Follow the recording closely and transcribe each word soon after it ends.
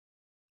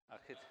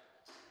could.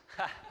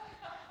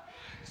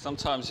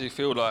 Sometimes you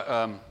feel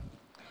like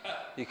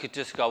you could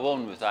just go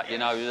on with that. You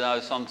know.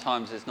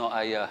 Sometimes it's not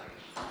a.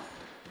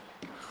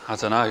 I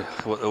don't know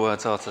what the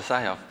words are to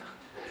say.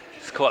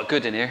 It's quite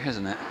good in here,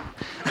 isn't it?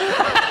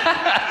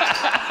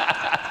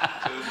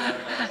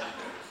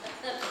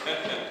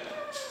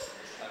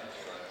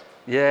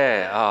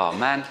 Yeah. Oh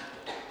man.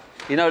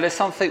 There's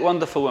something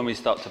wonderful when we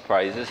start to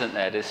praise, isn't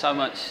there? There's so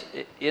much.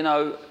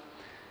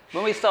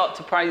 When we start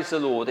to praise the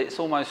Lord, it's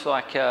almost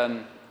like.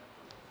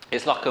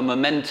 It's like a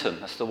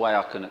momentum. That's the way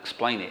I can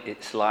explain it.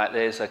 It's like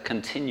there's a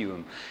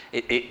continuum.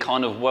 It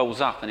kind of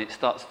wells up and it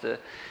starts to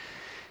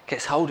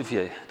gets hold of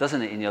you,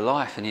 doesn't it, in your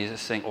life? And you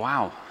just think,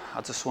 wow,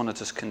 I just want to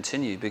just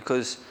continue.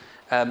 Because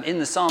in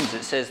the Psalms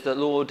it says the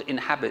Lord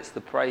inhabits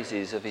the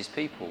praises of his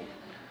people.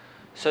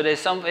 So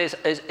there's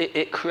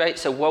it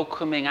creates a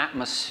welcoming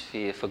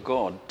atmosphere for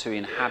God to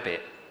inhabit.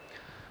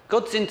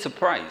 God's into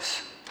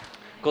praise.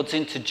 God's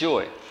into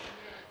joy.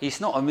 He's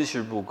not a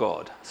miserable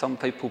God. Some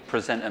people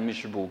present a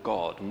miserable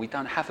God, and we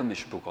don't have a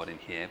miserable God in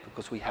here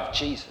because we have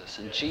Jesus,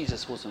 and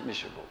Jesus wasn't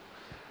miserable.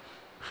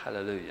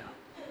 Hallelujah.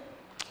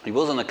 He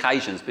was on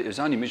occasions, but he was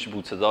only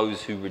miserable to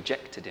those who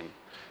rejected him.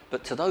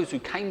 But to those who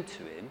came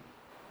to him,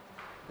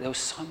 there was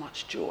so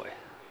much joy.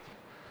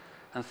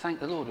 And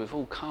thank the Lord, we've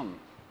all come.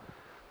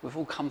 We've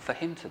all come for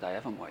him today,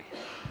 haven't we?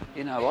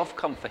 I've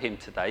come for him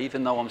today,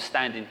 even though I'm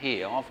standing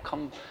here. I've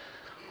come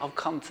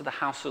to the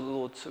house of the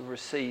Lord to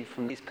receive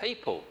from his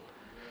people.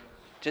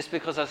 Just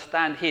because I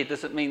stand here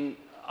doesn't mean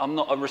I'm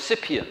not a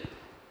recipient.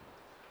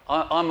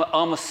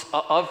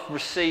 I've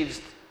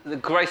received the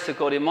grace of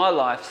God in my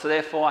life, so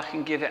therefore I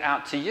can give it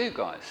out to you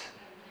guys.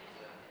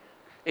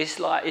 It's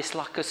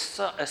like a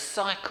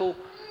cycle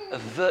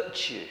of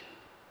virtue.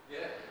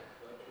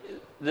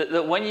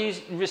 That when you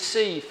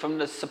receive from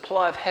the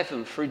supply of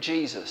heaven through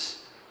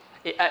Jesus,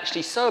 it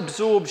actually so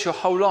absorbs your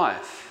whole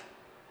life,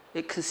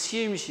 it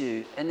consumes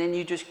you, and then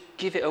you just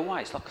give it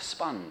away. It's like a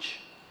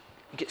sponge.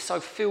 You get so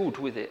filled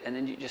with it, and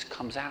then it just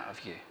comes out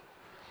of you.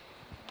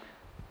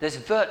 There's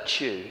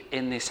virtue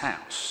in this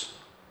house.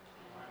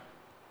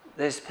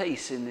 There's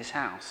peace in this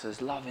house.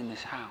 There's love in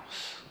this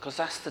house. Because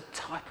that's the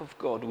type of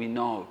God we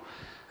know.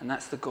 And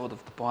that's the God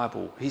of the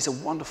Bible. He's a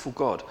wonderful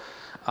God.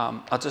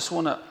 I just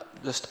want to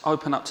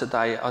open up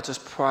today. I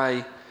just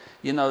pray,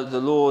 the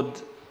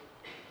Lord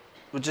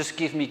would just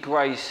give me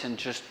grace and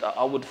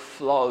I would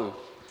flow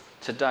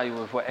today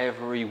with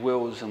whatever he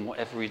wills and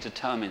whatever he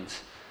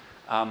determines.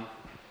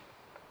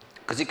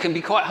 Because it can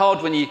be quite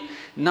hard when you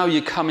know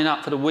you're coming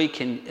up for the week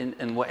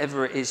and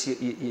whatever it is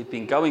you've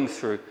been going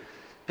through.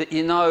 But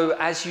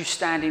as you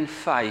stand in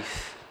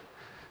faith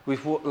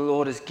with what the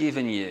Lord has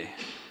given you,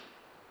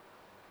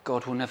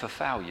 God will never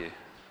fail you.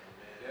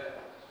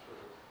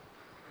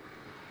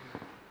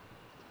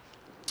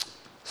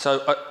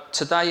 So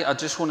today I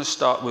just want to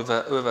start with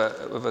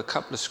a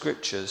couple of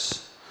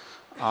scriptures.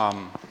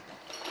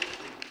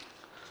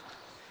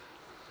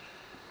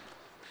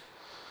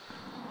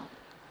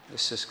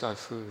 Let's just go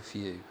through a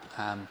few.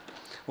 I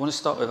want to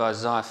start with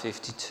Isaiah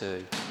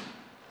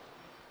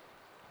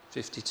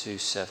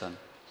 52:7.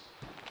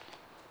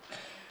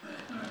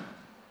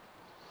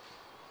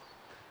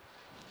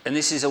 And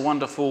this is a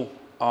wonderful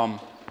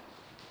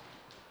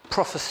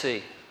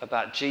prophecy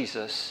about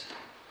Jesus.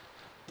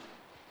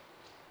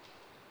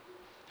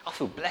 I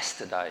feel blessed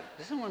today.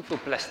 Does anyone feel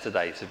blessed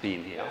today to be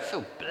in here? I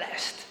feel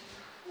blessed.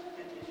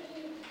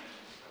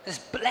 There's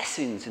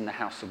blessings in the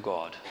house of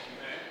God.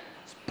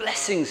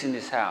 Blessings in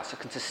this house. I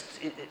can just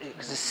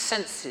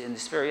sense it in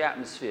this very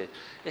atmosphere.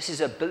 This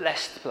is a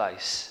blessed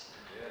place.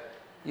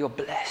 You're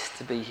blessed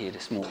to be here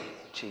this morning.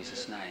 In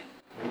Jesus' name.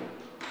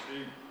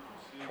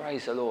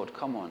 Praise the Lord.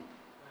 Come on.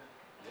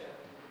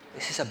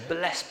 This is a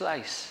blessed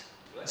place.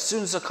 As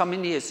soon as I come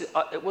in here,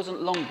 it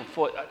wasn't long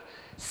before.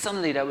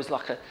 Suddenly there was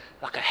like a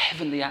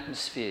heavenly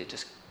atmosphere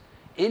just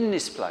in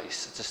this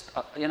place.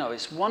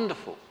 It's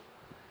wonderful.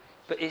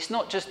 But it's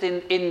not just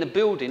in the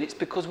building. It's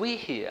because we're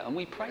here and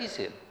we praise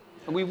him.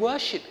 And we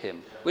worship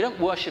him. We don't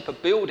worship a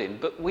building,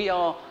 but we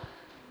are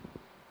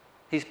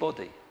his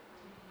body.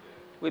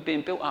 We're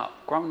being built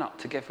up, grown up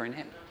together in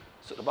him.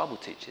 That's what the Bible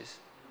teaches.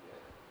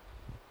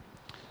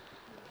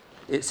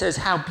 It says,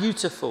 how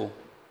beautiful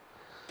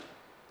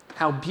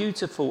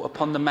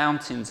upon the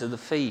mountains are the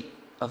feet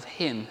of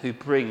him who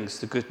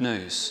brings the good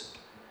news,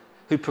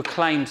 who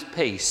proclaims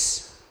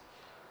peace,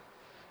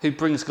 who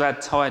brings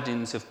glad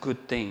tidings of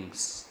good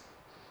things,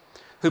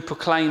 who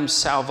proclaims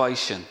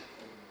salvation,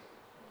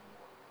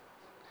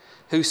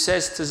 who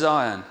says to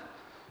Zion,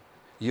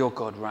 your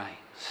God reigns.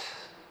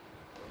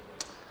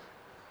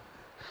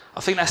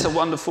 I think that's a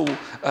wonderful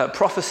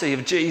prophecy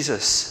of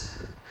Jesus.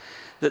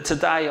 That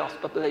today, I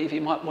believe he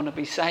might want to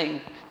be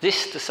saying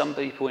this to some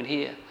people in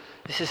here.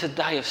 This is a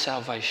day of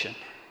salvation.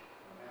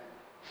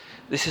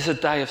 This is a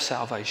day of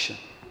salvation.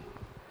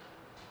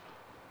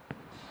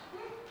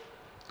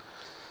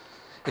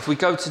 If we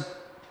go to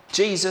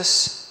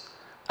Jesus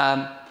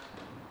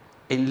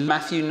in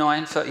Matthew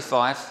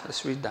 9:35,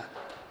 let's read that.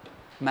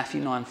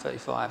 Matthew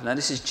 9:35. Now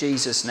this is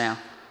Jesus now.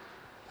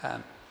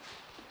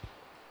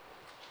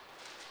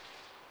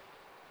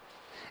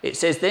 It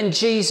says, then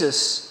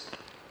Jesus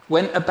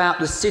went about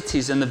the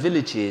cities and the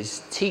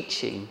villages,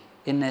 teaching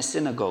in their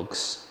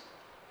synagogues,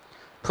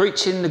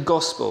 preaching the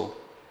gospel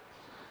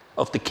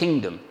of the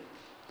kingdom,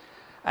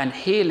 and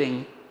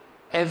healing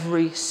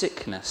every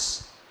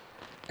sickness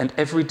and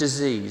every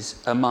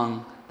disease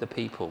among the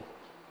people.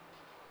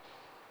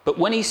 But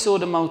when he saw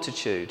the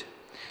multitude,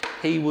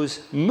 he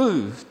was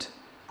moved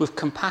with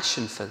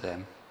compassion for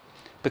them,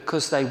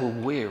 because they were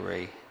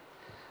weary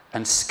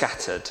and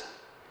scattered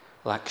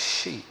like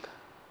sheep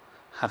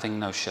having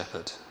no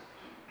shepherd.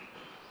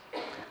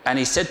 And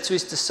he said to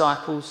his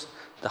disciples,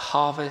 the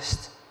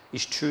harvest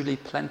is truly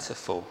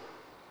plentiful,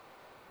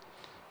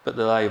 but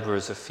the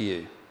labourers are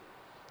few.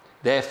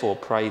 Therefore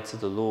pray to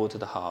the Lord of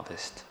the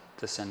harvest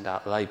to send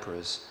out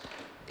labourers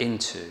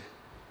into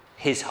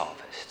his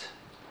harvest.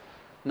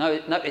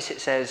 Notice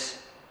it says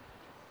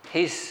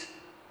his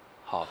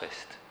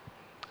harvest.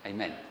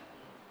 Amen.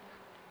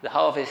 The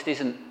harvest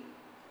isn't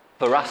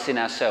for us in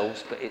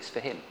ourselves, but it's for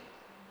him.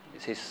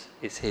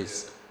 It's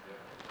his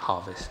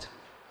harvest.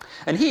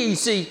 And here you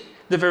see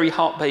the very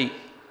heartbeat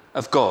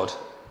of God,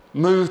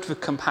 moved with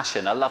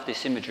compassion. I love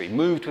this imagery,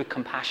 moved with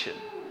compassion.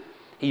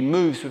 He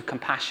moves with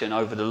compassion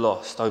over the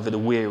lost, over the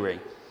weary.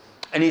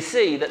 And you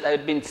see that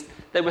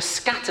they were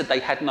scattered. They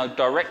had no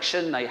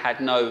direction. They had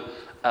no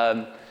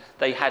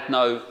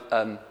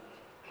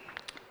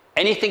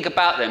anything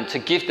about them to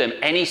give them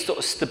any sort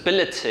of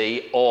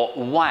stability or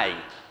way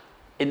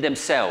in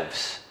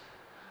themselves.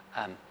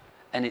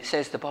 And it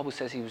says, the Bible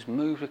says he was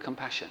moved with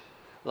compassion,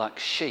 like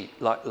sheep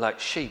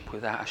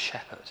without a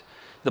shepherd.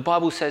 The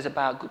Bible says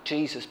about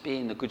Jesus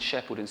being the good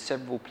shepherd in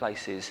several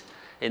places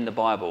in the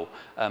Bible.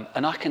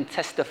 And I can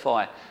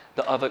testify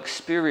that I've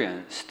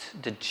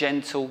experienced the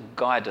gentle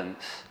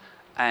guidance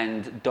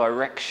and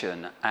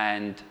direction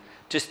and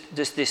just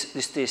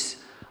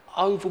this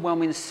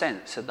overwhelming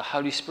sense of the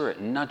Holy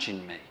Spirit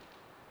nudging me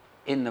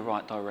in the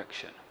right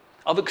direction.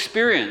 I've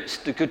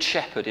experienced the good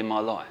shepherd in my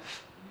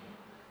life.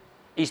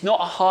 He's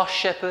not a harsh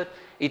shepherd.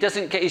 He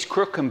doesn't get his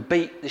crook and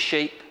beat the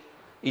sheep.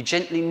 He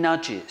gently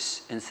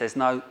nudges and says,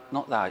 no,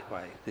 not that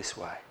way, this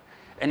way.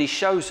 And he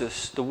shows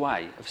us the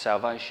way of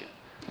salvation.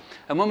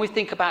 And when we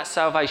think about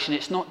salvation,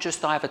 it's not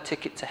just I have a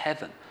ticket to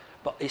heaven,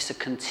 but it's a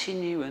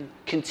continuation.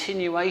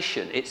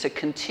 It's a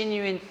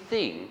continuing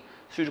thing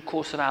through the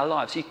course of our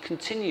lives. He's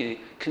continually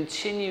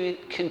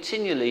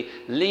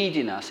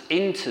leading us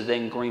into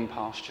then green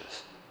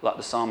pastures, like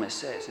the psalmist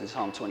says in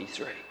Psalm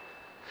 23.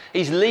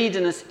 He's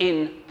leading us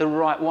in the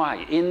right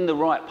way, in the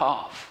right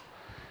path.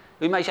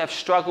 We may have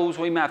struggles,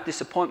 we may have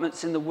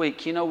disappointments in the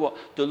week. You know what?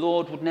 The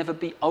Lord would never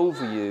be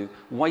over you,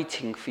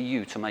 waiting for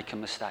you to make a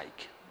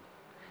mistake.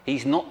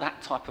 He's not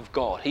that type of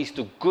God. He's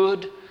the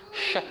good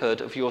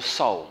shepherd of your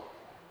soul.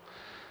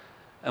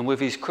 And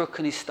with his crook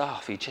and his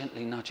staff, he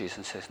gently nudges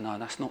and says, no,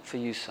 that's not for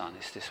you, son,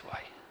 it's this way.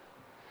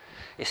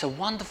 It's a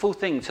wonderful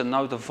thing to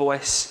know the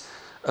voice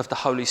of the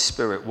Holy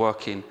Spirit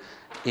working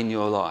in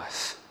your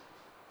life.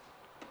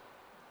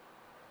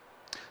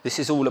 This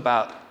is all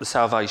about the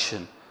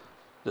salvation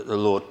that the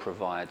Lord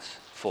provides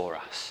for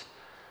us.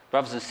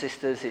 Brothers and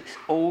sisters, it's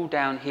all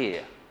down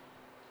here.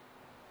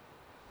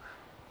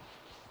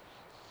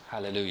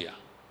 Hallelujah.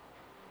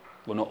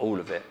 Well, not all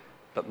of it,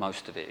 but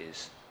most of it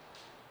is.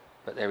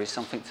 But there is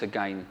something to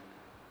gain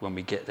when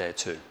we get there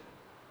too.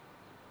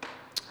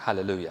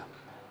 Hallelujah.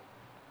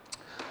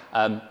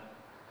 I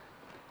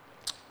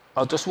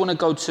just want to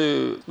go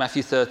to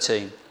Matthew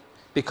 13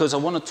 because I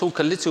want to talk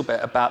a little bit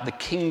about the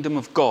kingdom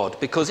of God.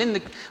 Because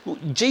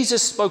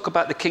Jesus spoke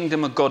about the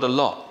kingdom of God a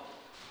lot.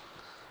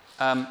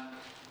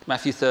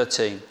 Matthew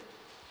 13.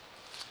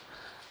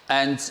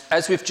 And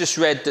as we've just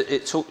read,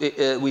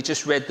 we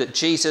just read that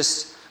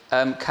Jesus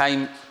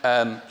came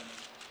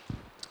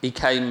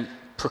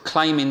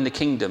proclaiming the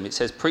kingdom. It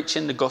says,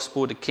 preaching the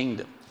gospel of the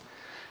kingdom.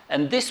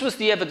 And this was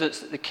the evidence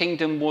that the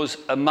kingdom was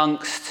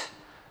amongst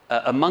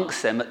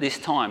them at this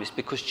time. It's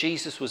because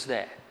Jesus was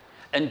there.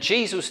 And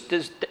Jesus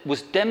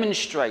was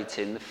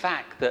demonstrating the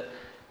fact that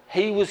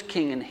he was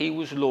king and he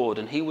was Lord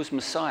and he was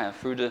Messiah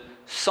through the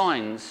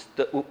signs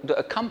that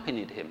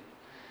accompanied him.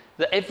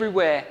 That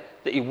everywhere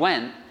that he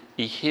went,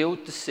 he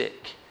healed the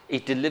sick, he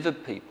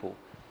delivered people,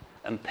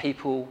 and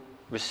people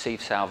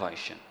received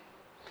salvation.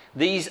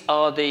 These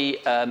are the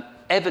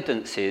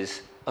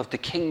evidences of the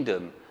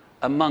kingdom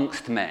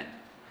amongst men.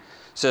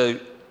 So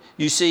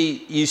you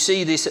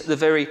see this at the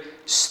very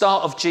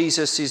start of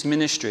Jesus'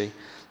 ministry,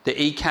 that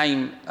he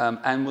came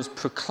and was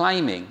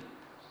proclaiming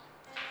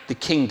the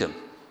kingdom.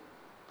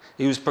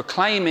 He was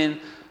proclaiming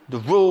the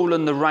rule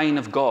and the reign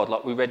of God,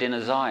 like we read in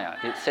Isaiah.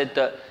 It said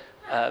that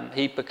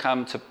he'd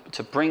become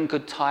to bring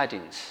good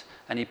tidings,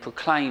 and he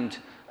proclaimed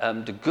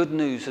the good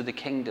news of the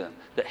kingdom,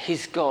 that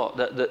his God,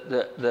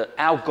 that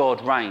our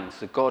God reigns,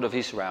 the God of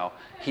Israel.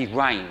 He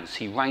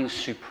reigns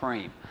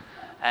supreme.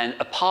 And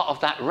a part of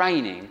that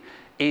reigning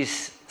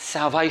is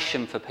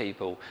salvation for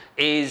people,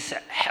 is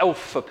health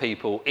for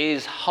people,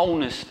 is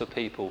wholeness for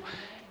people,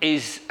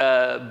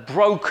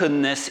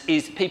 brokenness,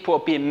 is people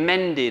are being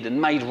mended and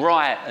made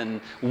right,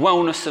 and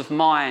wellness of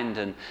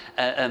mind,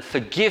 and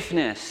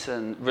forgiveness,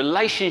 and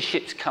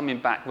relationships coming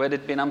back where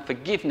there'd been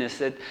unforgiveness.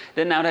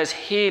 Then now there's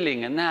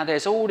healing, and now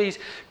there's all these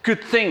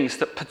good things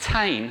that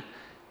pertain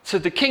to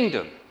the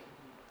kingdom.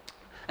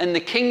 And the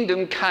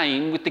kingdom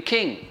came with the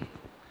king,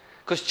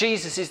 because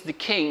Jesus is the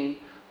king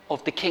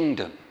of the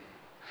kingdom.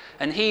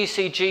 And here you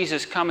see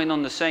Jesus coming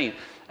on the scene,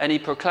 and he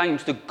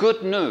proclaims the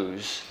good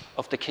news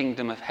of the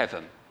kingdom of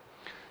heaven.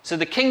 So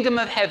the kingdom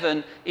of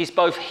heaven is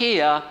both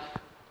here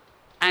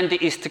and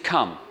it is to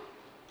come.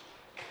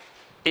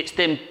 It's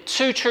them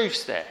two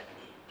truths there.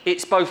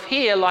 It's both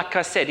here, like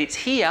I said, it's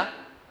here,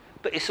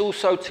 but it's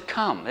also to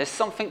come. There's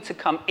something to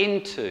come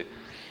into.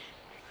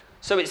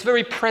 So it's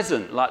very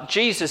present. Like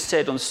Jesus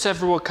said on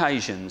several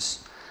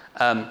occasions,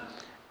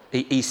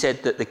 he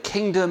said that the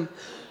kingdom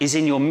is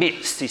in your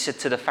midst, he said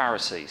to the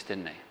Pharisees,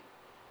 didn't he?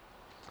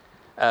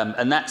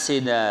 And that's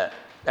in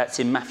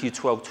Matthew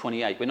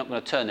 12:28. We're not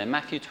going to turn there.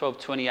 Matthew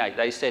 12:28.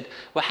 They said,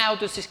 well, how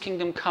does this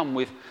kingdom come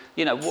with,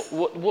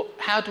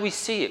 how do we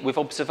see it with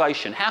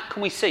observation? How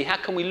can we see? How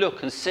can we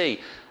look and see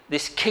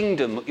this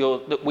kingdom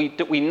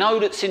that we know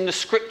that's in the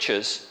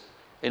scriptures,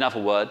 in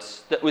other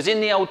words, that was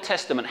in the Old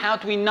Testament? How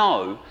do we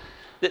know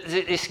that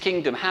this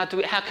kingdom, how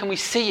can we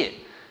see it?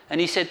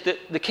 And he said that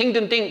the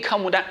kingdom didn't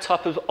come with that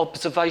type of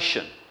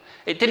observation.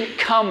 It didn't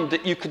come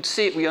that you could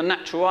see it with your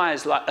natural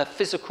eyes, like a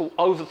physical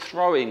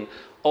overthrowing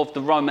of the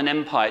Roman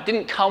Empire. It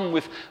didn't come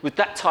with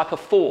that type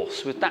of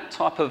force, with that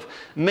type of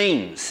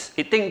means.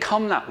 It didn't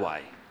come that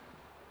way.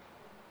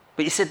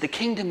 But he said the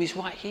kingdom is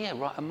right here,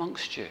 right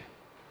amongst you.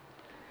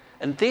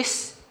 And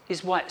this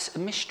is why it's a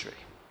mystery.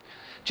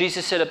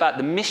 Jesus said about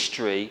the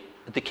mystery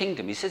of the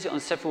kingdom. He says it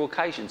on several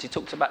occasions. He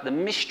talks about the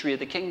mystery of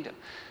the kingdom.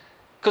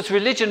 Because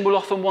religion will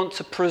often want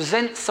to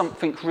present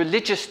something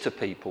religious to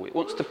people. It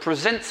wants to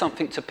present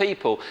something to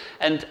people,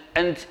 and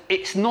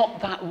it's not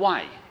that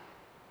way.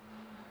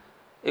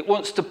 It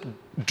wants to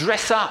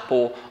dress up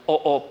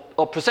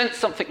or present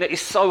something that is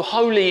so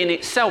holy in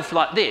itself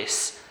like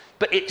this,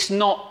 but it's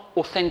not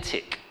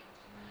authentic.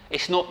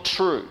 It's not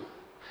true.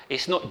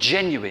 It's not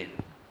genuine.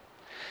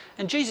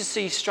 And Jesus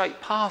sees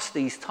straight past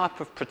these type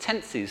of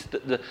pretenses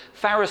that the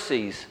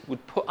Pharisees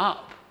would put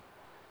up.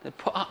 They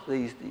put up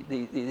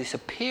this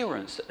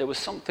appearance that there was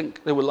something,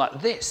 they were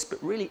like this, but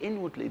really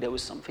inwardly there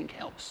was something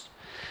else.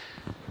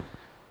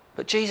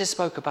 But Jesus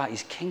spoke about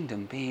his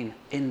kingdom being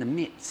in the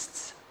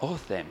midst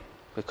of them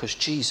because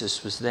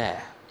Jesus was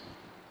there.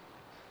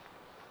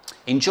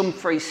 In John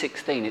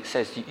 3:16 it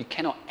says you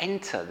cannot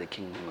enter the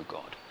kingdom of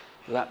God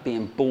without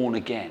being born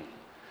again.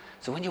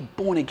 So when you're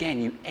born again,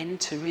 you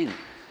enter in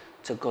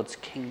to God's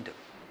kingdom.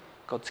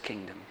 God's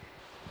kingdom.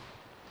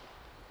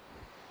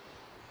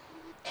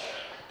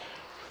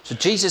 So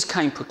Jesus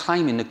came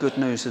proclaiming the good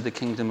news of the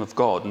kingdom of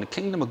God. And the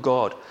kingdom of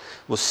God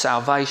was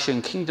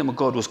salvation. Kingdom of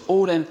God was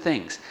all them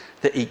things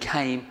that he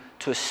came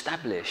to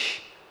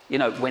establish,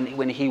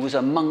 when he was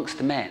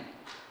amongst men.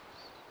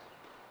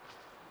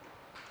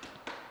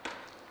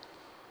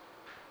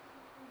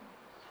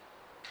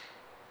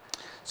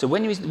 So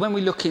when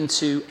we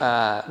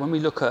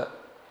look at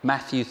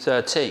Matthew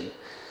 13,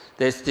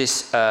 there's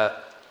this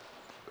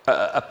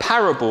a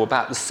parable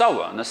about the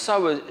sower. And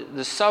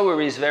the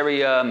sower is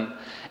very...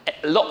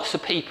 lots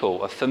of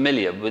people are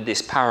familiar with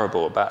this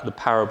parable, about the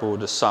parable of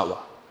the sower.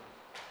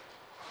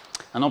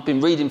 And I've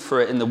been reading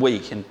through it in the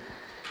week, and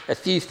a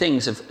few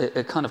things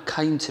have kind of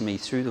came to me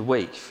through the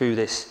week, through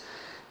this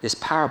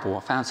parable.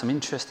 I found some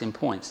interesting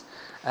points.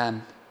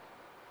 And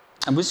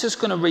we're just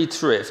going to read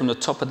through it from the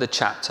top of the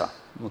chapter.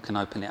 We can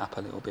open it up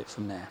a little bit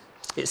from there.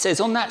 It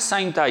says, on that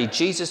same day,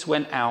 Jesus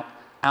went out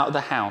of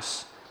the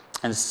house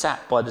and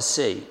sat by the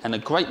sea, and a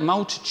great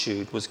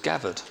multitude was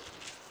gathered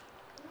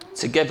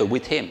together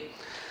with him.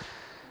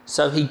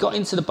 So he got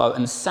into the boat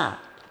and sat,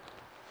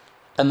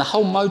 and the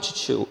whole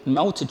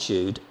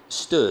multitude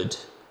stood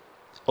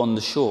on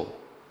the shore.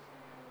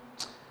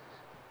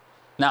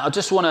 Now, I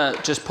just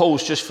want to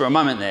pause just for a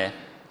moment there,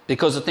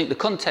 because I think the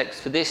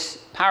context for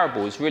this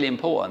parable is really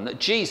important, that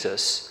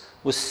Jesus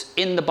was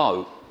in the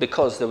boat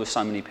because there were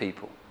so many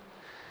people.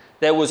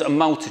 There was a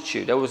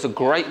multitude. There was a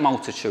great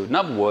multitude. In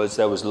other words,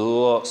 there was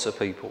lots of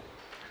people.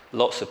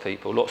 Lots of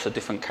people, lots of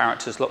different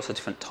characters, lots of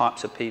different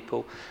types of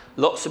people,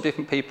 lots of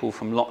different people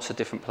from lots of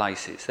different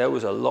places. There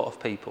was a lot of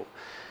people.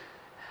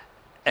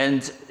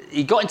 And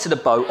he got into the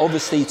boat,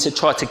 obviously, to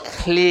try to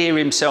clear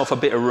himself a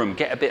bit of room,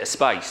 get a bit of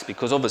space,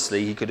 because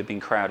obviously he could have been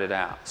crowded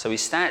out. So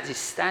he's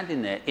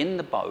standing there in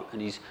the boat,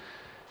 and he's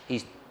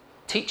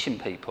teaching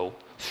people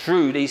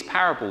through these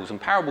parables.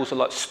 And parables are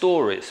like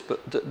stories,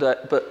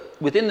 but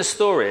within the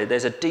story,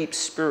 there's a deep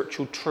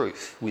spiritual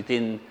truth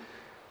within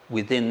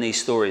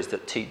these stories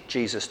that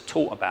Jesus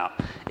taught about.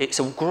 It's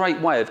a great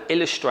way of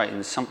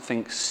illustrating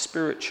something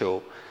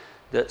spiritual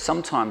that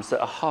sometimes that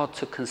are hard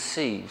to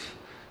conceive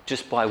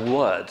just by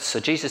words. So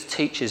Jesus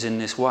teaches in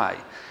this way.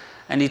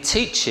 And he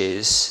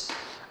teaches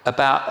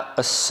about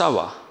a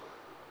sower.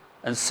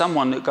 and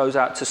someone that goes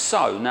out to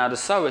sow. Now, the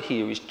sower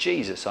here is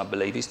Jesus, I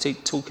believe. He's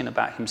talking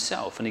about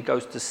himself, and he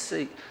goes to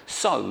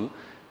sow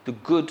the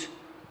good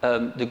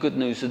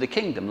news of the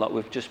kingdom, like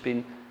we've just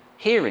been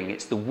hearing.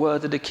 It's the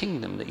word of the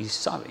kingdom that he's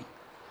sowing.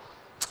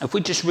 If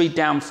we just read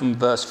down from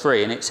verse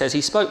 3, and it says,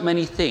 he spoke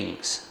many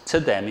things to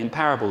them in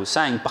parables,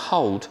 saying,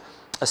 behold,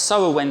 a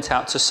sower went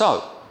out to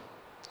sow.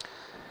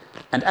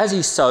 And as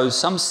he sowed,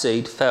 some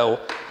seed fell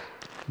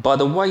by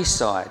the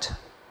wayside,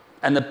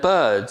 and the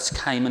birds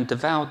came and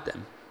devoured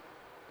them.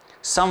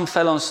 Some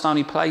fell on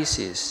stony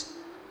places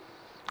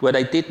where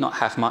they did not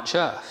have much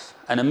earth,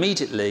 and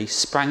immediately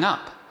sprang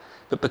up.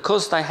 But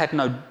because they had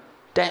no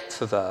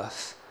depth of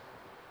earth,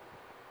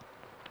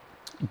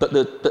 but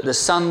the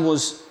sun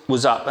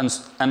was up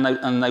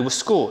and they were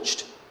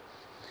scorched.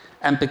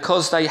 And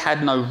because they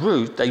had no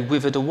root, they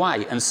withered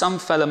away. And some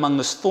fell among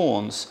the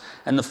thorns,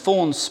 and the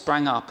thorns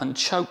sprang up and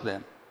choked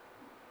them.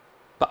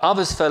 But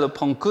others fell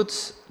upon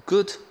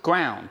good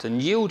ground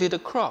and yielded a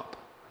crop.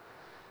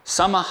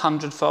 Some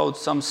 100-fold,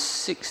 some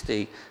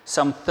 60,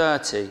 some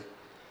 30.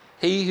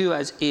 He who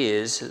has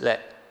ears,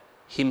 let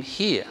him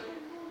hear.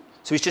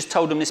 So he's just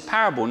told them this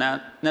parable.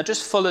 Now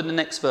just follow the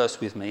next verse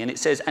with me. And it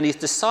says, and his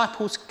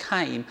disciples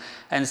came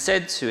and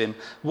said to him,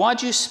 why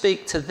do you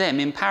speak to them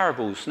in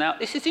parables? Now,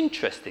 this is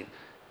interesting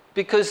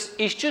because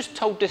he's just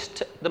told this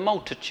to the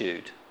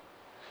multitude.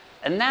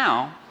 And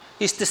now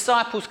his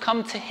disciples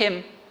come to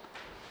him.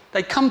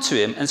 They come to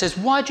him and says,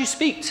 why do you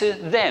speak to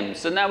them?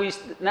 So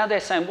now they're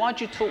saying, why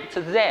do you talk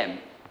to them?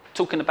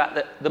 Talking about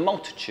the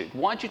multitude.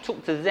 Why do you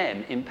talk to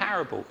them in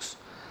parables?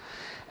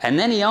 And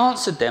then he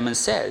answered them and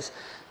says,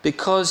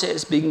 because it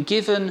has been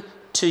given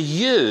to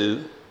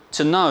you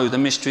to know the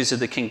mysteries of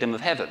the kingdom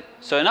of heaven.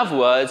 So in other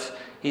words,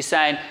 he's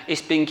saying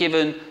it's been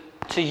given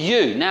to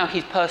you. Now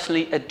he's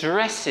personally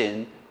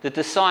addressing the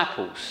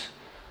disciples.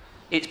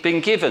 It's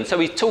been given. So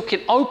he's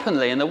talking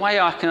openly, and the way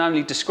I can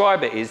only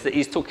describe it is that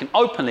he's talking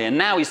openly, and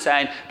now he's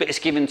saying, but it's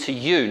given to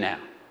you now,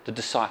 the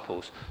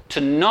disciples,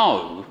 to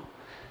know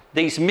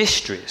these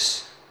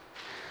mysteries.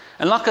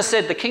 And like I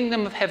said, the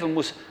kingdom of heaven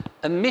was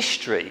a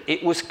mystery.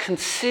 It was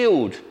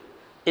concealed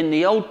in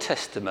the Old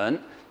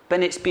Testament,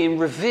 but it's being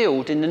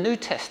revealed in the New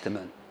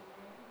Testament.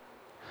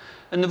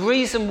 And the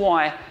reason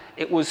why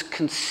it was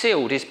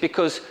concealed is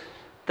because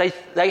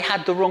they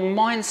had the wrong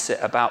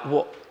mindset about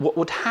what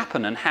would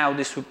happen and how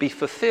this would be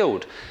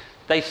fulfilled.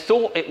 They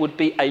thought it would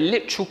be a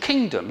literal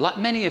kingdom, like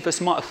many of us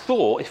might have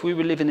thought if we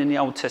were living in the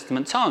Old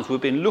Testament times.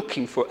 We've been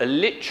looking for a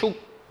literal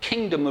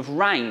kingdom of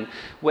reign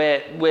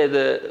where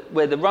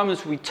the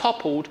Romans would be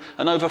toppled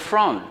and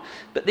overthrown.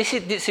 But this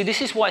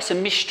is why it's a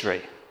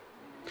mystery.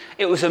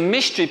 It was a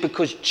mystery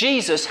because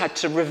Jesus had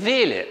to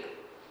reveal it.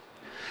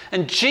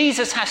 And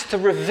Jesus has to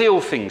reveal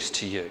things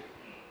to you.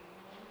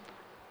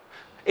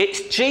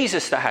 It's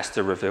Jesus that has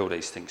to reveal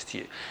these things to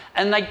you.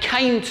 And they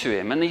came to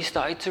him and he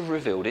started to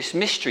reveal this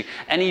mystery.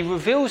 And he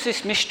reveals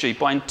this mystery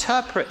by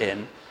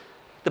interpreting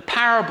the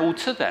parable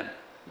to them.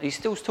 He's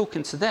still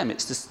talking to them.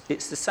 It's the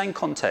same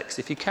context.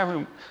 If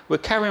you we'll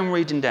carry on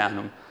reading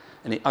down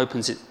and it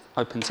opens it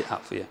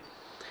up for you.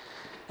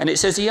 And it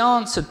says, he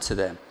answered to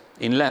them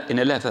in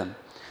 11,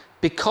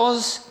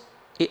 because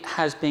it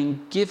has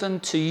been given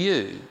to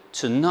you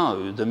to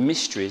know the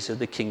mysteries of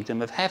the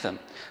kingdom of heaven.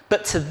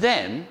 But to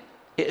them,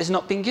 it has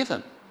not been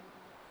given.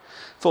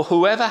 For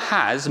whoever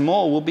has,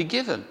 more will be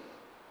given.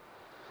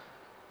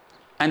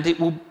 And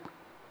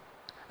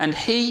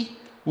he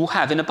will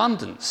have in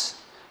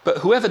abundance. But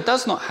whoever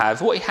does not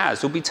have, what he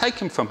has will be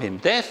taken from him.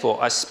 Therefore,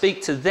 I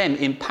speak to them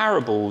in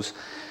parables,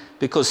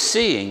 because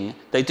seeing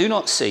they do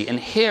not see, and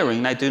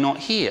hearing they do not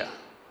hear,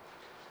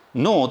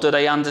 nor do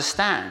they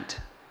understand.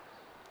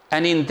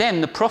 And in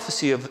them the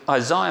prophecy of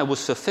Isaiah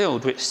was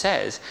fulfilled, which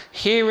says,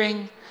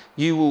 hearing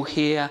you will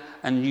hear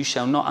and you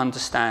shall not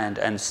understand,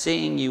 and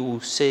seeing you will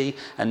see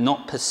and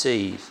not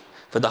perceive.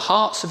 For the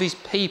hearts of his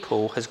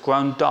people has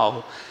grown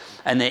dull,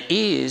 and their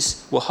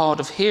ears were hard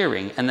of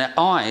hearing, and their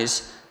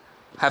eyes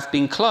have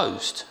been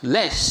closed,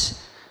 lest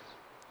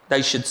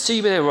they should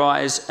see with their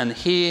eyes and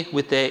hear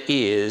with their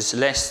ears,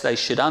 lest they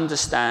should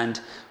understand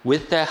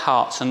with their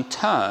hearts and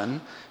turn,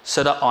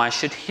 so that I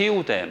should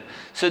heal them.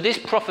 So this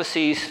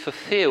prophecy is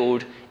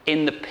fulfilled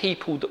in the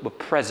people that were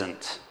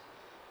present,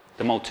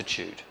 the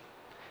multitude.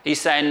 He's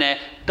saying they're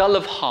dull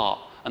of heart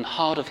and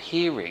hard of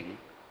hearing.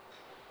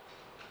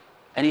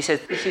 And he says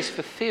this is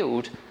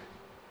fulfilled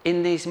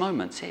in these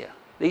moments here.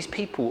 These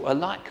people are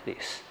like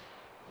this.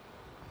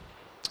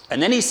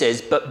 And then he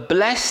says, but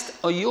blessed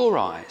are your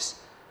eyes,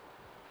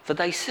 for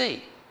they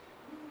see.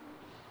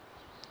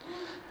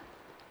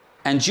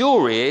 And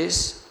your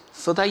ears,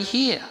 for they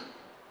hear.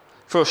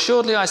 For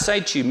assuredly I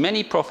say to you,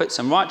 many prophets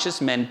and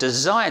righteous men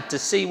desired to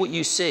see what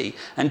you see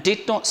and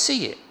did not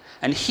see it,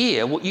 and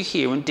hear what you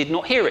hear and did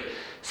not hear it.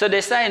 So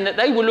they're saying that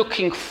they were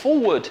looking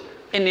forward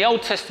in the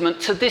Old Testament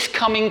to this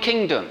coming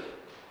kingdom.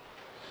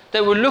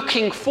 They were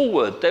looking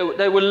forward.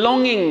 They were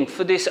longing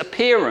for this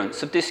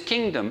appearance of this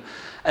kingdom.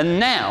 And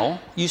now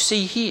you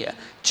see here,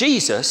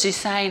 Jesus is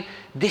saying,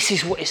 this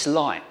is what it's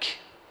like.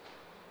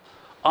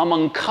 I'm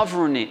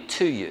uncovering it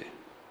to you.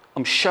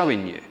 I'm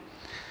showing you.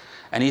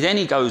 And then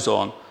he goes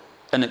on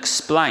and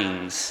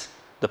explains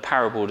the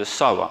parable of the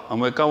sower.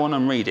 And we'll go on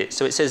and read it.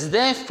 So it says,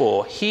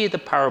 therefore, hear the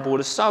parable of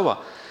the sower.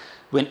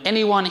 When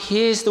anyone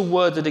hears the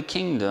word of the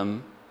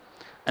kingdom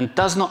and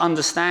does not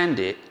understand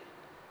it,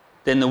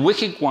 then the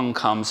wicked one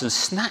comes and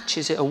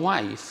snatches it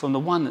away from the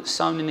one that's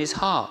sown in his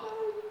heart.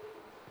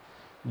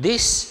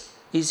 This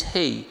is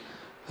he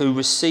who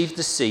received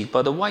the seed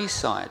by the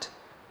wayside.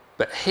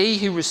 But he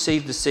who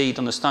received the seed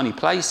on the stony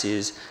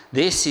places,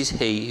 this is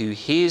he who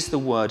hears the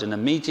word and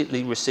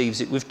immediately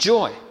receives it with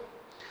joy.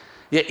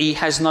 Yet he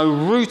has no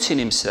root in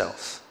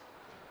himself,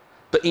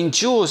 but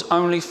endures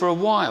only for a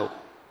while.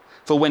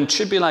 For when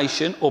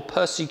tribulation or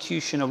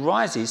persecution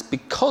arises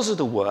because of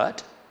the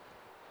word,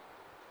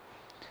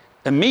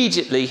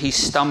 immediately he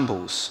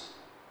stumbles.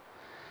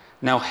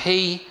 Now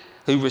he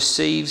who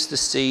receives the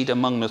seed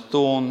among the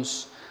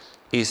thorns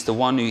is the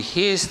one who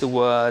hears the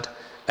word,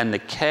 and the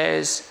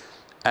cares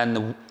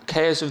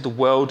of the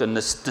world and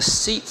the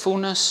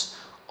deceitfulness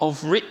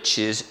of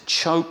riches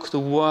choke the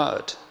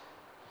word,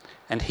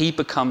 and he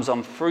becomes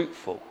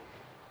unfruitful.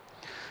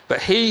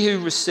 But he who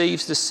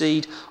receives the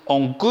seed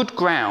on good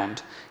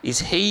ground is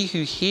he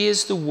who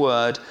hears the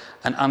word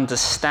and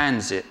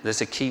understands it.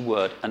 There's a key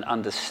word, and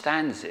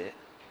understands it.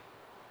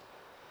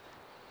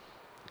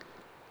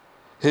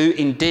 Who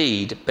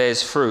indeed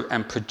bears fruit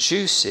and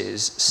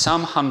produces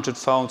some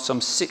 100-fold,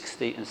 some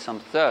 60, and some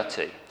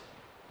 30.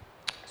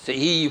 So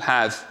here you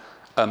have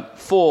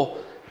 4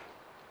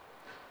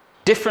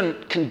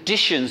 different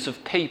conditions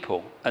of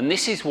people, and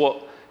this is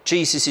what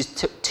Jesus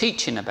is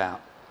teaching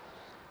about.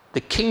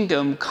 The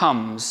kingdom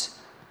comes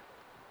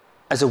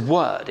as a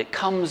word. It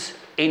comes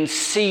in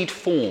seed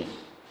form.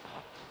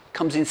 It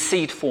comes in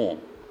seed form.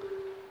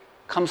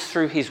 It comes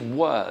through his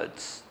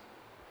words,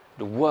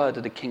 the word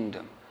of the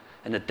kingdom,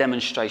 and the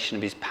demonstration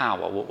of his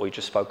power, what we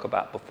just spoke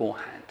about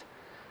beforehand.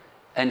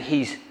 And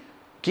he's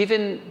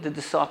given the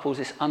disciples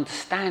this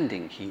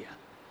understanding here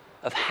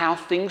of how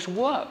things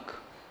work,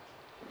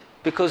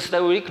 because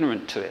they were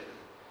ignorant to it.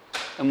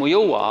 And we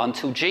all are,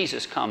 until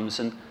Jesus comes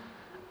and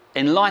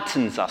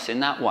enlightens us in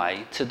that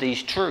way to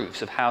these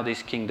truths of how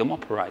this kingdom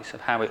operates,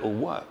 of how it all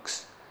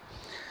works.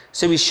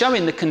 So he's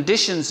showing the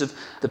conditions of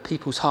the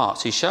people's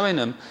hearts. He's showing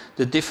them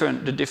the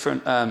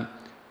different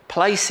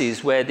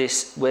places where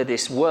this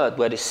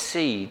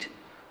seed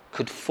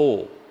could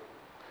fall.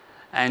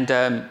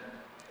 And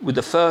with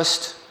the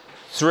first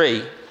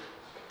 3,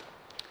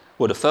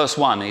 the first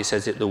one, he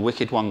says that the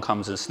wicked one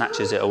comes and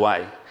snatches it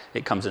away.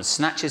 It comes and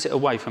snatches it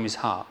away from his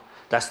heart.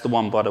 That's the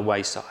one by the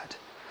wayside.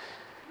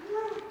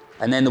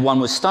 And then the one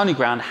with stony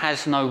ground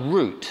has no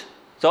root.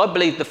 So I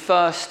believe the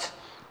first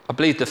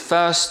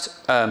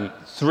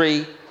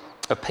 3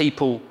 are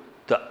people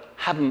that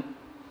haven't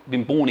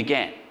been born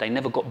again. They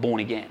never got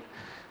born again.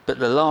 But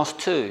the last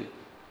 2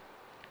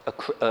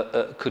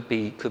 could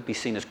be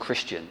seen as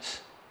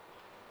Christians.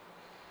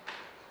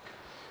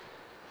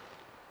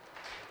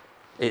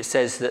 It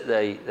says that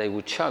they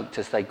were choked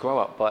as they grow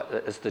up,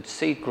 as the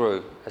seed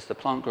grew, as the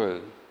plant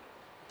grew.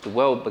 The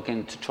world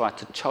began to try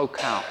to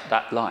choke out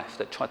that life,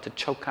 that tried to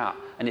choke out,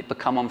 and it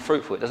become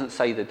unfruitful. It doesn't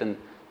say that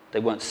they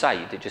weren't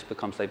saved, it just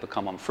becomes they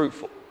become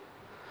unfruitful.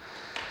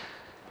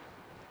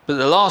 But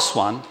the last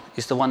one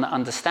is the one that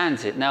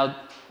understands it. Now,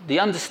 the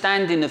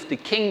understanding of the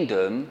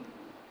kingdom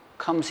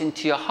comes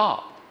into your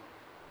heart.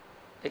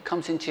 It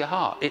comes into your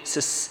heart.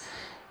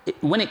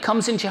 When it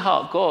comes into your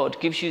heart, God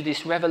gives you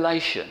this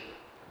revelation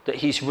that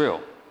he's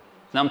real.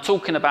 Now, I'm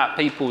talking about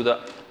people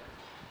that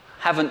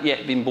haven't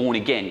yet been born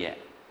again yet,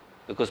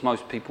 because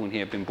most people in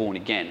here have been born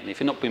again. And if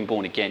you've not been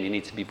born again, you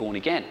need to be born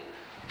again.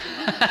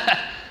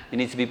 You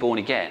need to be born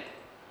again,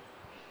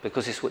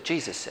 because it's what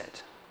Jesus said.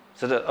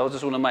 So I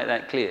just want to make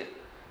that clear.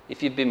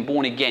 If you've been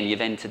born again,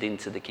 you've entered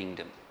into the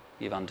kingdom.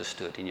 You've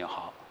understood in your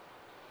heart.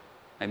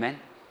 Amen?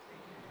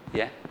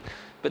 Yeah?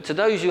 But to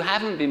those who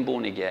haven't been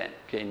born again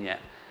yet,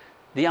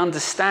 the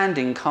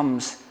understanding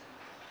comes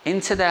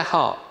into their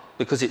heart,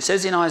 because it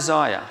says in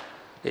Isaiah,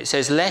 it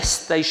says,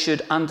 lest they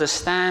should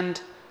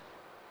understand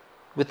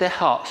with their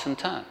hearts and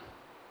turn,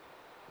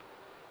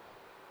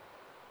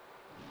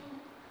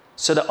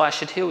 so that I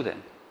should heal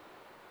them.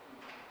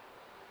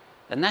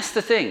 And that's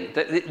the thing.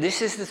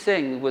 This is the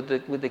thing with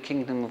the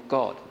kingdom of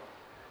God.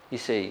 You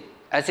see,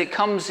 as it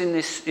comes in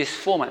this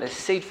format, this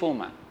seed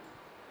format,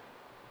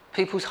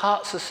 people's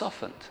hearts are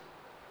softened,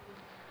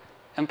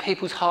 and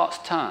people's hearts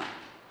turn,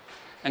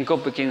 and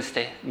God begins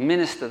to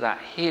minister that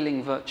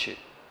healing virtue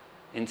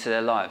into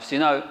their lives. You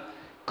know,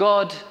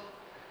 God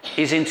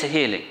is into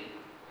healing,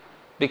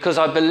 because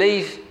I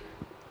believe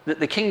that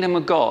the kingdom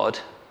of God,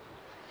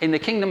 in the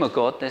kingdom of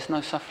God, there's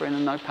no suffering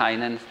and no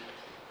pain, and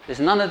there's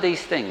none of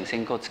these things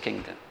in God's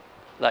kingdom.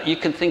 Like, you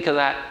can think of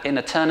that in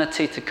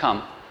eternity to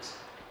come,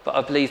 but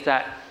I believe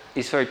that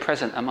is very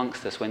present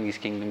amongst us when his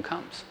kingdom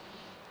comes.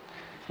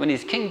 When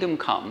his kingdom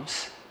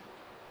comes,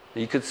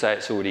 you could say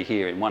it's already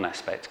here in one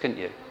aspect, couldn't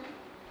you?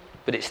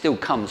 But it still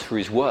comes through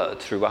his word,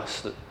 through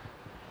us that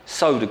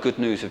sow the good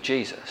news of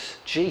Jesus.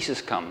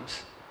 Jesus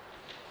comes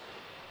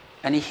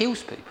and he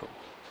heals people.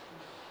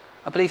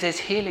 I believe there's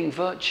healing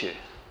virtue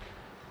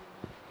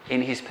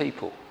in his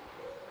people.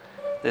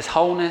 There's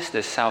wholeness,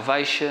 there's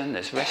salvation,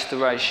 there's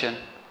restoration,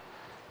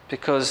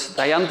 because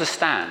they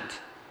understand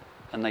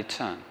and they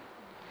turn.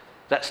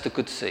 That's the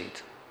good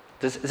seed.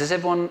 Is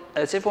everyone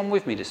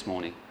with me this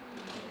morning?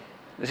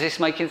 Is this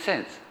making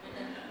sense?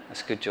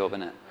 That's a good job,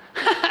 isn't it?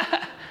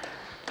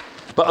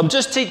 But I'm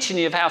just teaching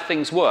you of how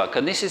things work,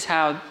 and this is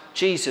how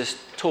Jesus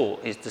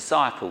taught his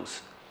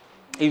disciples.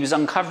 He was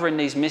uncovering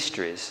these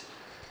mysteries,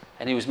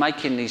 and he was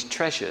making these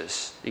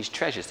treasures,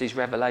 these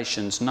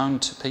revelations known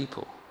to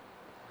people.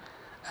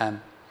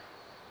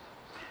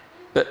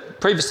 But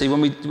previously,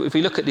 if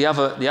we look at the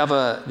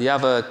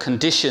other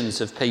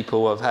conditions of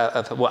people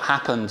of what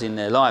happened in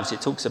their lives,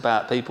 it talks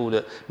about people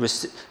that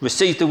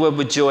received the word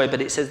with joy,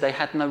 but it says they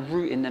had no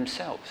root in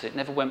themselves. It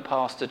never went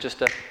past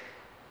just a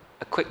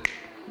quick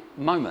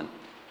moment.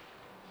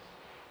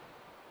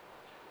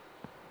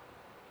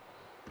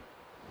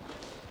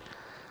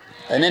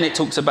 And then it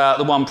talks about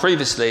the one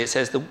previously. It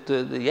says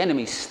the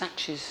enemy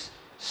snatches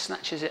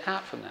it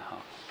out from their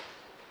heart.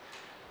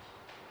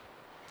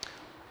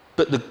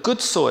 But the good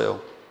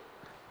soil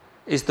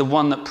is the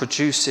one that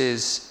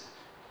produces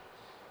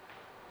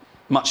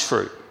much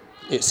fruit.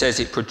 It says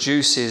it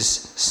produces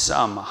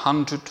some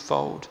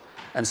 100-fold,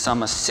 and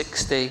some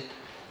 60,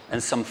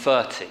 and some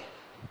 30.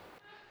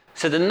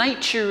 So the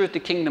nature of the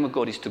kingdom of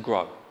God is to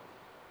grow.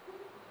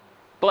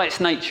 By its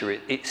nature,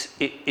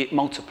 it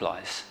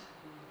multiplies.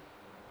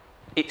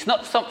 It's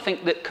not something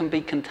that can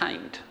be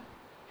contained.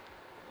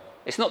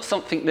 It's not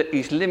something that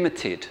is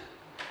limited.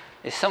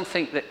 It's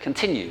something that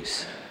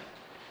continues.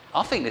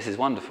 I think this is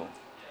wonderful.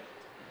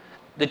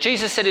 That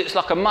Jesus said it's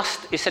like a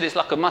mustard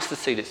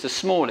seed. It's the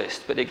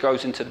smallest, but it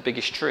grows into the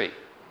biggest tree.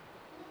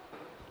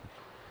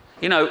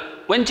 You know,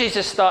 when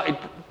Jesus started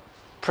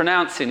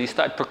he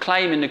started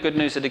proclaiming the good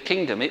news of the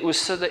kingdom, it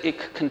was so that it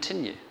could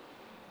continue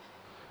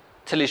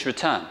till his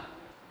return.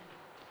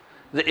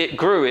 That it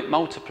grew, it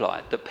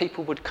multiplied, that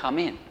people would come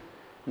in.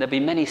 There'd be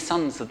many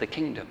sons of the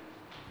kingdom.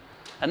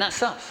 And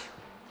that's us.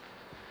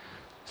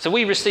 So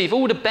we receive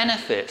all the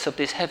benefits of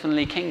this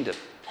heavenly kingdom.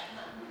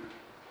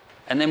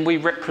 And then we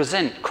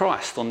represent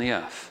Christ on the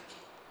earth.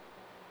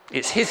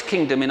 It's his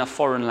kingdom in a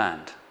foreign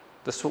land.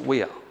 That's what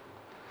we are.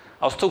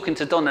 I was talking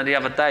to Donna the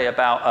other day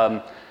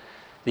about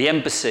the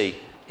embassy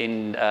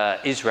in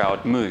Israel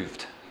had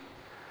moved.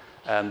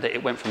 That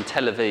it went from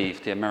Tel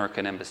Aviv, the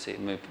American embassy,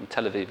 it moved from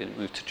Tel Aviv and it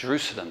moved to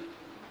Jerusalem.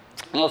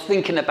 And I was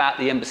thinking about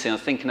the embassy, I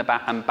was thinking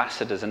about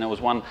ambassadors, and there was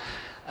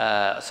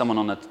someone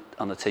on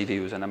the TV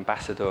who was an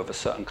ambassador of a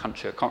certain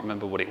country. I can't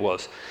remember what it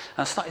was.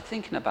 And I started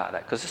thinking about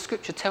that, because the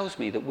scripture tells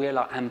me that we're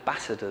like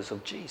ambassadors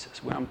of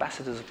Jesus. We're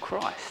ambassadors of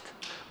Christ.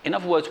 In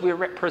other words, we're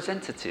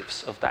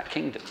representatives of that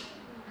kingdom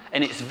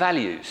and its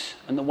values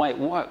and the way it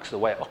works, the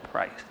way it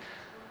operates.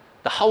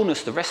 The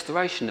wholeness, the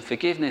restoration, the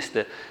forgiveness,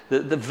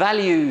 the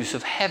values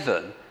of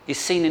heaven is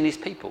seen in his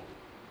people.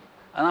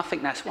 And I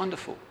think that's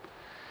wonderful.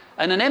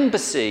 And an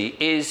embassy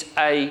is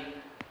a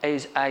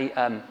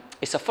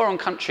foreign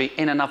country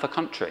in another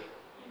country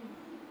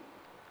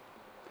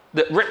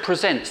that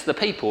represents the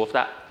people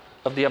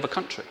of the other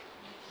country.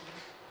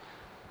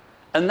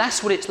 And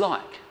that's what it's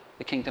like,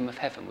 the kingdom of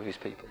heaven with his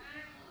people.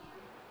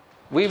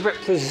 We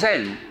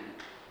represent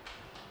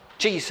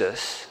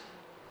Jesus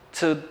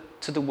to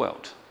the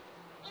world.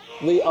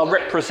 We are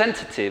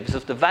representatives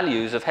of the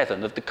values of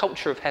heaven, of the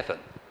culture of heaven.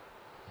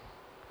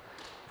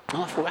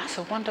 And I thought, that's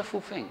a wonderful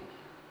thing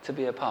to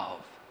be a part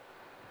of.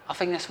 I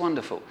think that's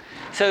wonderful.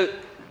 So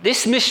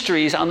this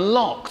mystery is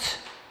unlocked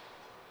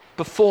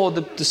before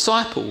the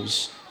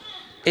disciples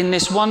in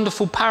this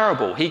wonderful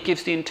parable. He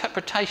gives the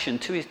interpretation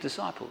to his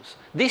disciples.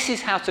 This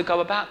is how to go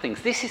about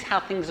things. This is how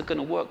things are going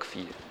to work for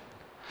you.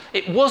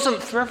 It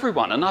wasn't for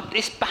everyone, and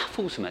this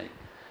baffles me.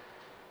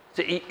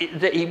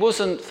 That he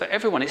wasn't for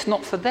everyone. It's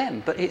not for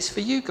them, but it's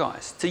for you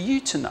guys, to you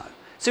to know.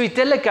 So he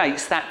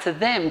delegates that to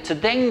them to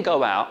then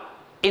go out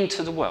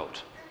into the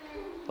world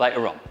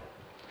later on.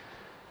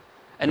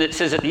 And it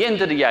says at the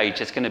end of the age,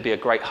 there's going to be a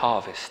great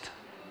harvest.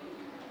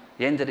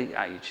 The end of the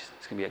age,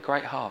 there's going to be a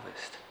great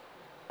harvest.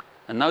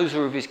 And those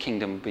who are of his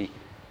kingdom will be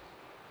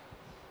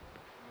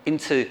it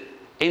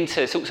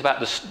talks about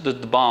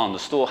the barn, the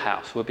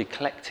storehouse, will be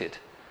collected.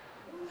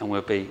 And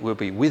we'll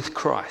be with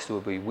Christ, we'll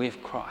be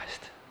with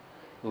Christ.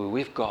 We're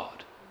with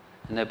God.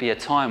 And there'll be a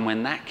time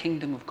when that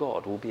kingdom of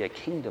God will be a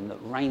kingdom that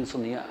reigns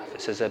on the earth.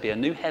 It says there'll be a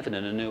new heaven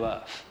and a new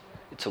earth.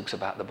 It talks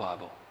about the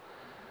Bible.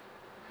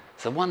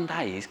 So one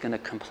day he's going to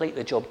complete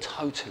the job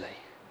totally.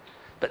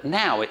 But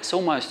now it's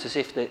almost as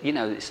if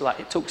it's like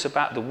it talks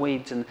about the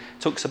weeds and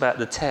it talks about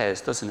the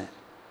tares, doesn't it?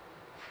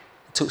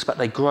 It talks about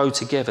they grow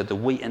together, the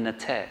wheat and the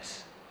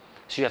tares.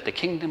 So you have the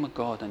kingdom of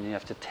God and you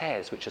have the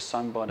tares which are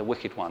sown by the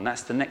wicked one.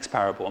 That's the next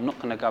parable. I'm not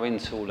going to go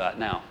into all that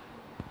now.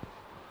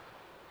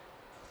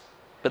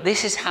 But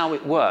this is how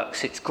it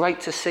works. It's great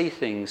to see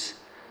things,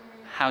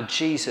 how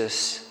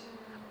Jesus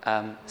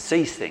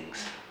sees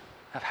things,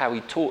 of how he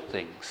taught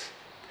things.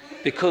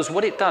 Because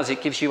what it does,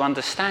 it gives you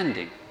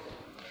understanding.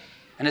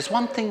 And there's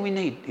one thing we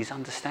need, is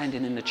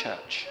understanding in the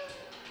church.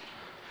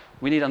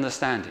 We need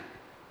understanding.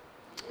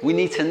 We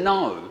need to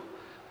know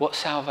what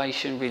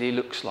salvation really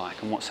looks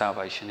like and what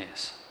salvation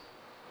is.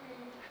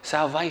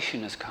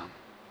 Salvation has come.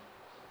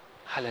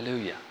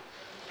 Hallelujah.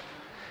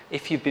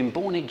 If you've been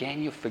born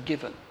again, you're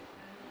forgiven.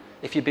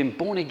 If you've been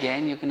born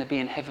again, you're going to be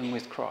in heaven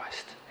with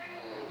Christ.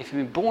 If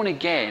you've been born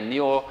again,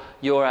 you're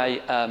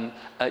a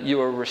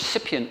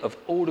recipient of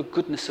all the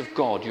goodness of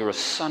God. You're a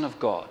son of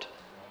God.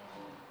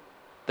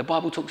 The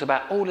Bible talks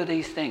about all of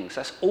these things.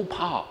 That's all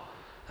part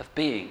of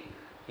being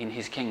in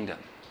his kingdom.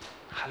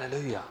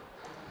 Hallelujah.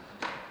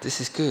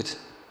 This is good.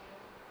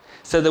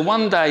 So that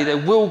one day there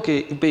will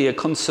be a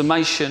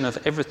consummation of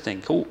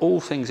everything.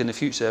 All things in the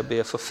future, there'll be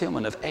a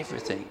fulfillment of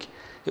everything.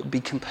 It will be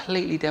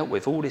completely dealt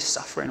with, all this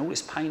suffering, all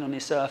this pain on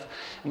this earth.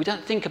 And we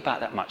don't think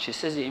about that much. It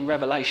says it in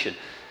Revelation,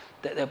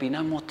 that there'll be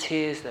no more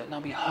tears, there'll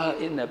be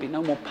hurting, there'll be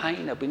no more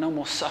pain, there'll be no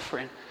more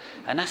suffering.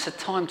 And that's a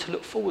time to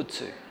look forward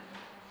to.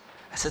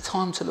 That's a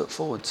time to look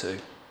forward to.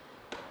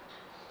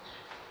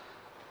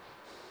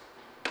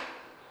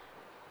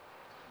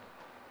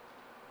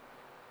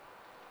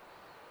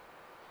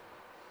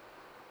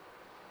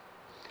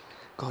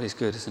 God is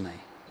good, isn't he?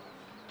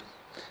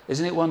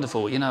 Isn't it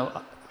wonderful? You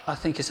know, I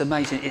think it's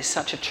amazing. It's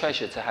such a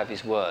treasure to have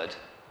his word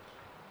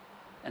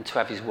and to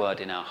have his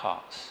word in our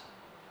hearts.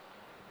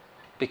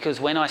 Because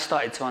when I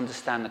started to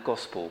understand the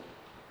gospel,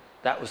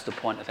 that was the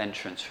point of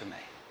entrance for me.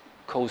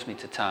 It caused me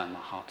to turn my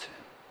heart to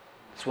him.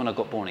 It's when I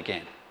got born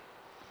again.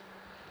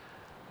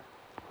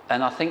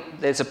 And I think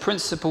there's a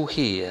principle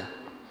here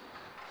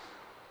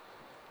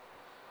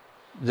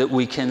that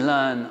we can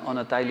learn on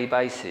a daily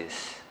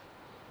basis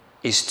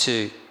is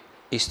to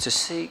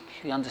seek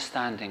the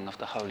understanding of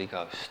the Holy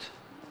Ghost.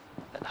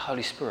 Let the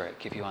Holy Spirit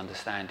give you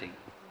understanding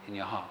in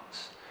your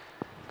hearts.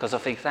 Because I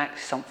think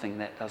that's something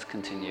that does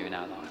continue in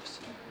our lives.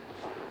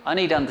 I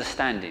need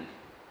understanding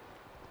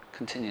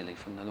continually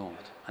from the Lord.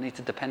 I need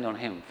to depend on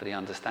him for the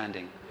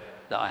understanding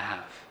that I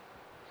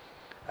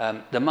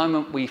have. The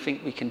moment we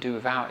think we can do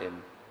without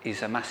him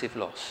is a massive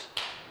loss.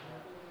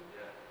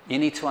 You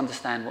need to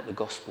understand what the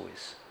gospel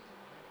is.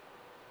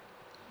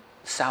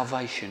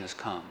 Salvation has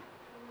come.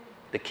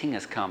 The King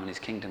has come and his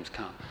kingdom's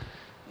come.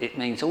 It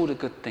means all the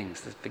good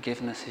things. The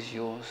forgiveness is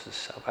yours. The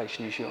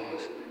salvation is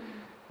yours.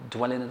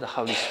 Dwelling of the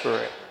Holy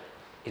Spirit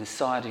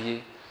inside of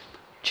you.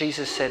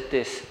 Jesus said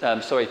this,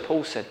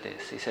 Paul said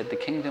this. He said, the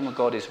kingdom of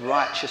God is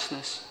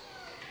righteousness,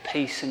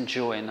 peace and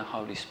joy in the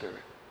Holy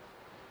Spirit.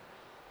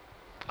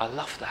 I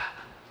love that.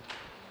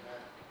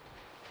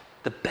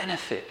 The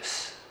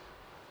benefits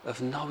of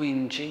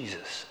knowing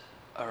Jesus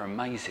are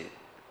amazing.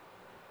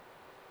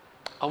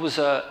 I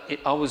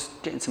was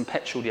getting some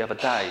petrol the other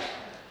day,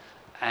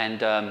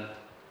 and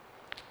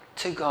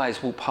two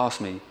guys walked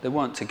past me. They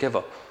weren't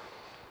together.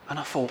 And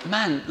I thought,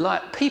 man,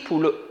 like, people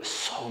look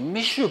so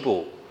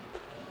miserable.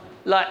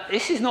 Like,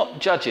 this is not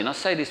judging. I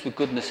say this with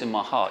goodness in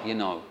my heart, you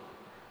know.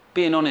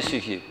 Being honest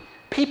with you.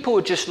 People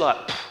are just like,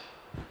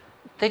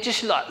 they're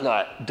just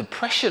like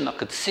depression. I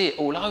could see it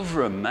all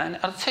over them, man.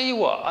 I'll tell you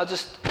what, I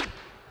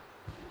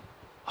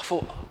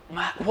thought,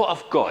 man, what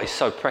I've got is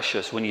so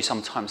precious when you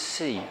sometimes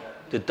see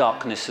the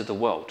darkness of the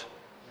world.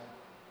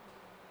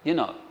 You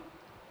know,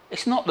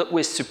 it's not that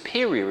we're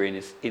superior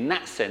in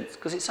that sense,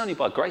 because it's only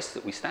by grace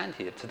that we stand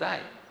here today.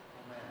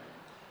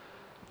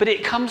 But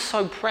it comes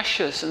so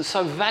precious and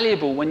so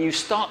valuable when you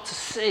start to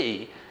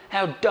see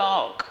how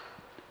dark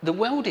the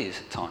world is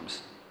at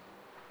times.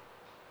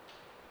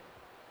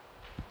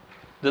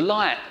 The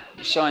light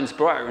shines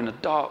brighter in the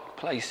dark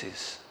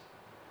places,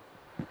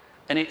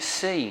 and it's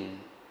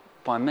seen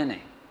by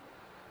many.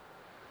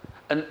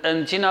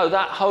 And you know,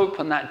 that hope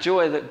and that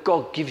joy that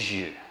God gives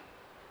you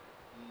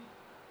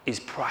is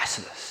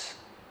priceless.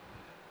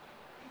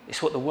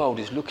 It's what the world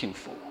is looking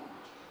for.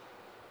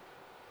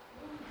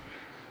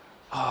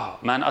 Oh,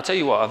 man, I'll tell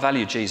you what, I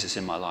value Jesus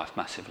in my life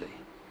massively.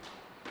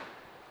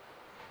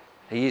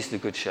 He is the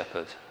good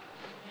shepherd.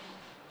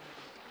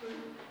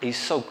 He's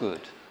so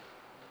good.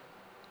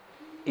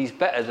 He's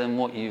better than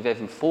what you've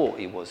ever thought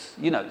he was.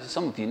 You know,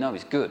 some of you know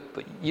he's good,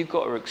 but you've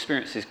got to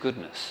experience his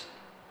goodness.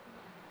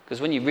 Because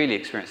when you really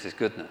experience his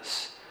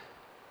goodness,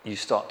 you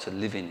start to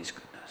live in his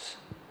goodness.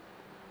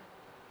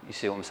 You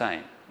see what I'm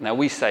saying? Now,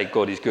 we say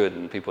God is good,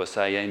 and people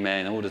say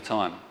amen all the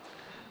time.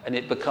 And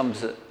it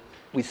becomes that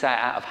we say it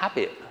out of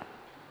habit.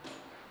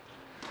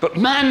 But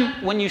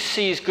man, when you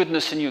see his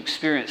goodness and you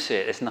experience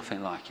it, there's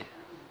nothing like it.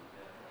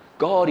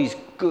 God is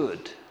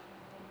good.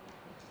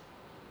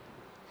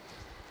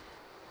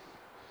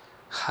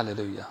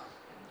 Hallelujah.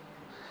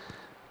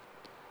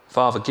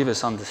 Father, give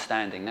us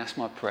understanding. That's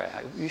my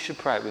prayer. You should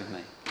pray it with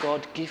me.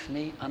 God, give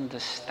me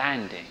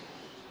understanding.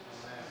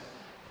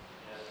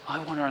 I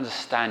want to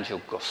understand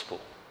your gospel.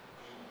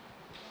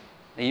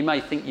 Now, you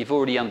may think you've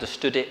already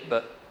understood it,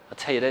 but I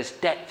tell you, there's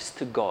depths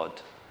to God.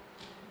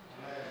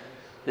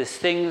 There's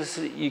things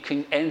that you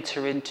can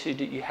enter into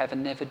that you have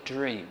never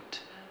dreamed.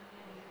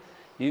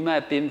 You may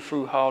have been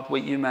through hard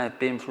work, you may have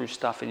been through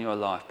stuff in your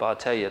life, but I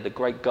tell you, the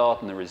great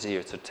gardener is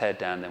here to tear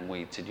down them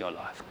weeds in your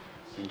life.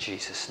 In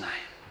Jesus' name.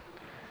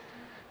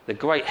 the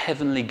great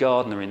heavenly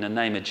gardener in the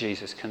name of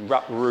Jesus can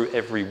uproot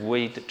every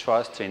weed that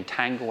tries to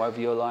entangle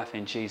over your life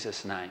in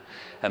Jesus' name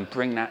and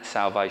bring that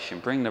salvation,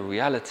 bring the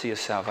reality of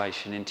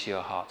salvation into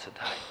your heart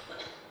today.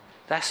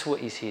 That's what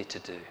he's here to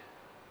do.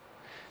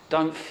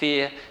 Don't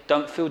fear,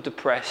 don't feel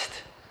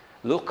depressed.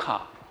 Look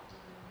up.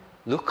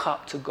 Look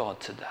up to God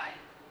today.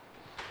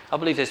 I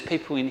believe there's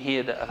people in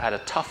here that have had a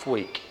tough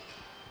week.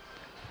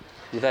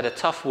 You've had a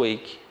tough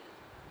week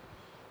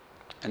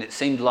and it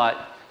seemed like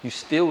you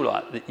feel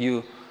like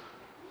that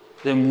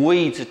them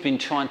weeds have been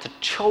trying to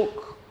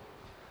choke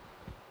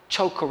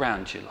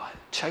around you,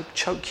 like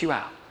choke you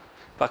out.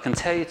 But I can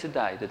tell you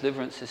today,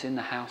 deliverance is in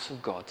the house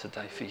of God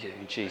today for you,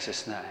 in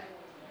Jesus' name.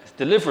 There's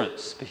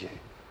deliverance for you.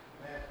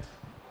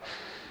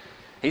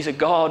 He's a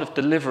God of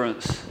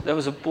deliverance. There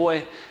was a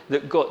boy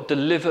that got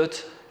delivered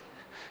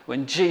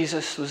when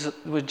Jesus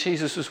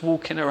was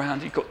walking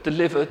around. He got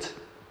delivered.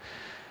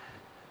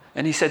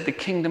 And he said, the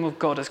kingdom of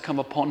God has come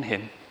upon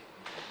him.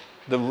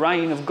 The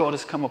reign of God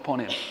has come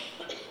upon him.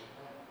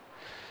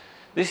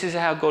 This is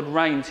how God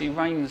reigns. He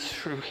reigns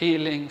through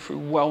healing, through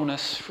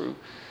wellness, through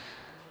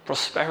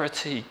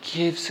prosperity. He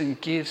gives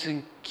and gives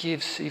and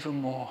gives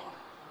even more.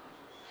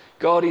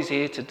 God is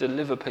here to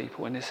deliver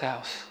people in this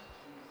house.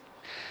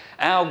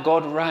 Our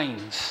God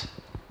reigns.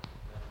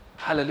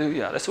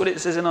 Hallelujah. That's what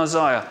it says in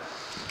Isaiah.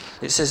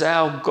 It says,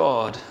 our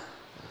God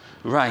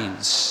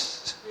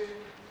reigns.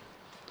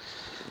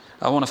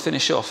 I want to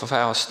finish off of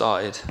how I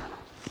started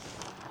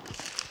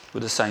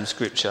with the same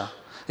scripture.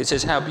 It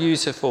says, how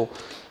beautiful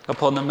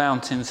upon the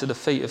mountains are the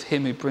feet of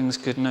him who brings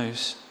good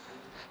news,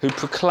 who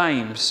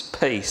proclaims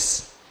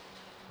peace.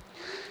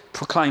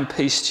 Proclaim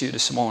peace to you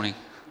this morning.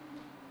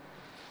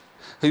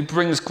 Who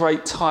brings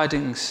great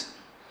tidings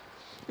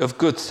of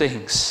good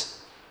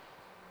things.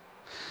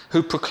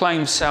 Who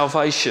proclaims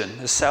salvation,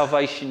 as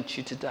salvation to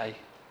you today.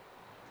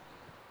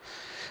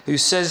 Who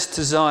says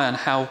to Zion,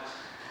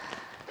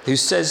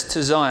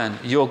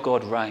 your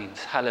God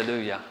reigns.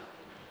 Hallelujah.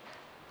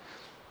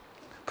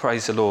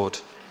 Praise the Lord.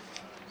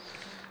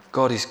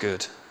 God is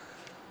good.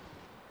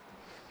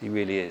 He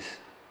really is.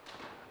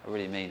 I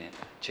really mean it.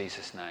 In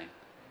Jesus' name.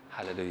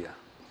 Hallelujah.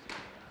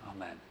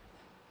 Amen.